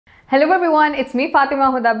Hello everyone, it's me Fathima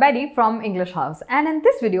Hudha Bedi from English House, and in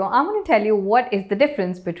this video I'm going to tell you what is the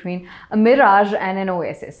difference between a Mirage and an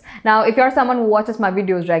Oasis. Now if you're someone who watches my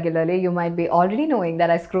videos regularly, you might be already knowing that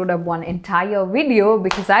I screwed up one entire video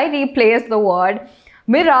because I replaced the word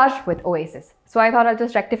Mirage with Oasis. So I thought I'll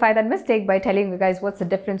just rectify that mistake by telling you guys what's the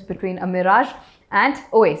difference between a Mirage and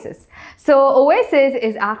Oasis. So Oasis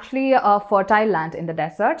is actually a fertile land in the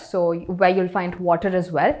desert, so where you'll find water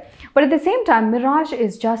as well. But at the same time, Mirage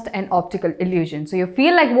is just an optical illusion. So you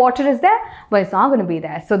feel like water is there, but it's not going to be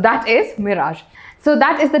there. So that is Mirage. So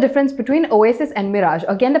that is the difference between Oasis and Mirage.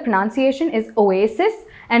 Again, the pronunciation is Oasis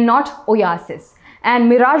and not Oasis. And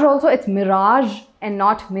Mirage also, it's Mirage and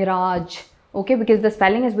not Mirage. Okay, because the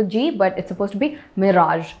spelling is with G, but it's supposed to be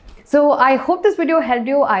Mirage. So I hope this video helped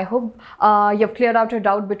you. I hope you've cleared out your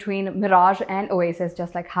doubt between Mirage and Oasis,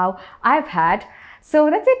 just like how I've had. So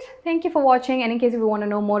that's it. Thank you for watching. And in case if you want to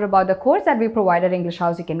know more about the course that we provide at English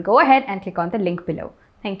House, you can go ahead and click on the link below.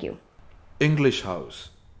 Thank you. English House.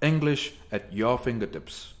 English at your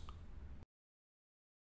fingertips.